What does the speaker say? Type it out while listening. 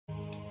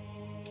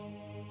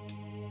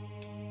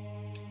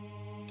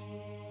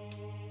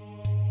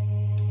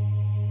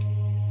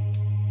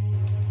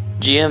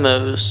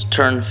GMOs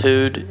turn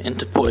food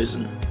into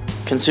poison.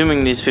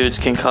 Consuming these foods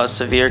can cause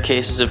severe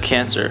cases of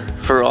cancer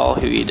for all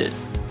who eat it.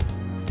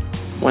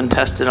 When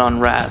tested on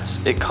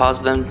rats, it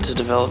caused them to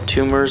develop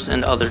tumors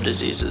and other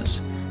diseases.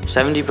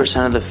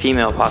 70% of the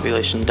female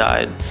population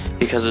died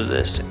because of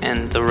this,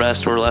 and the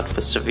rest were left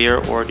with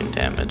severe organ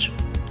damage.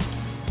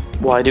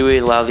 Why do we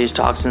allow these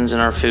toxins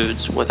in our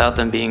foods without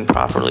them being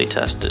properly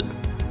tested?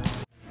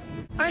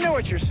 I know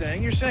what you're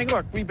saying. You're saying,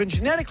 look, we've been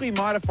genetically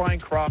modifying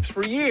crops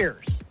for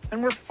years,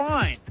 and we're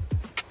fine.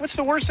 What's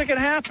the worst that can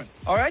happen?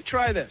 All right,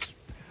 try this.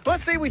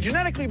 Let's say we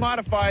genetically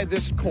modify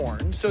this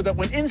corn so that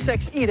when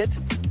insects eat it,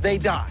 they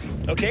die.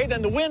 Okay,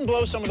 then the wind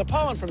blows some of the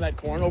pollen from that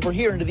corn over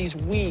here into these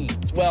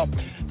weeds. Well,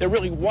 they're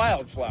really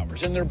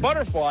wildflowers, and they're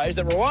butterflies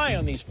that rely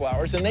on these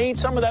flowers, and they eat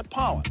some of that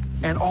pollen,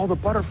 and all the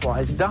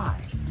butterflies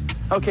die.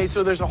 Okay,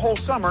 so there's a whole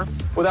summer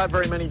without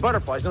very many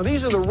butterflies. Now,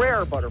 these are the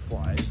rare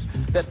butterflies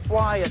that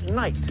fly at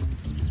night.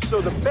 So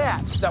the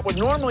bats that would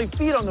normally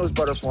feed on those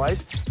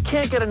butterflies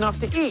can't get enough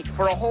to eat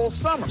for a whole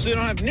summer. So they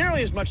don't have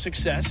nearly as much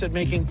success at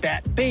making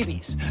bat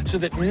babies. So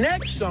that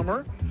next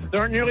summer,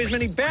 there aren't nearly as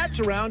many bats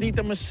around to eat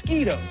the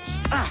mosquitoes.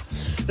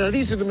 Now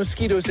these are the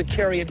mosquitoes that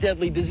carry a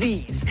deadly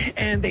disease,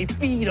 and they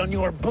feed on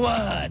your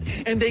blood,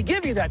 and they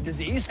give you that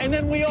disease, and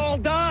then we all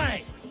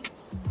die.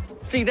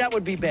 See, that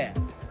would be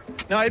bad.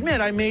 Now, I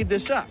admit I made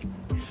this up,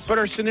 but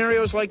are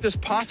scenarios like this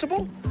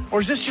possible,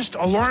 or is this just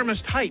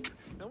alarmist hype?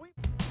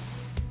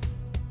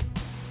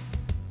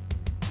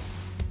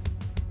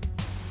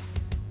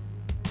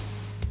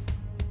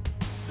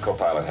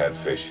 Co-pilot had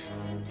fish.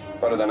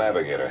 What did the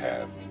navigator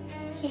have?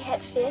 He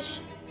had fish.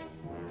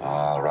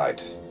 All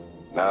right.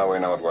 Now we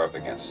know what we're up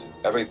against.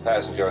 Every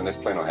passenger on this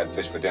plane who had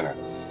fish for dinner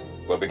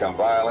will become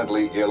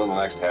violently ill in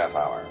the next half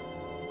hour.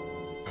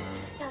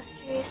 Just how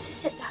serious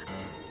is it, Doctor?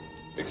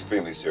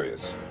 Extremely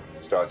serious.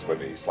 Starts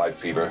with a slight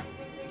fever,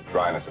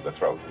 dryness of the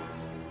throat.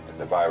 As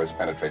the virus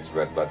penetrates the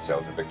red blood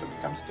cells, the victim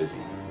becomes dizzy.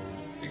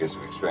 Begins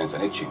to experience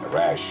an itching, a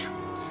rash.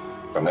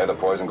 From there, the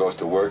poison goes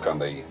to work on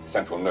the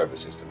central nervous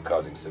system,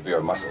 causing severe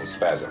muscle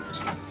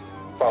spasms,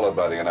 followed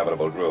by the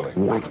inevitable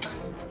drooling.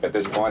 At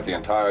this point, the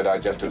entire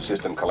digestive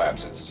system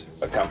collapses,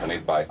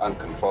 accompanied by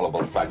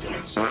uncontrollable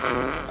flatulence,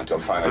 until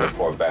finally the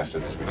poor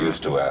bastard is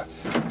reduced to a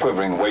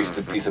quivering,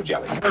 wasted piece of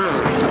jelly.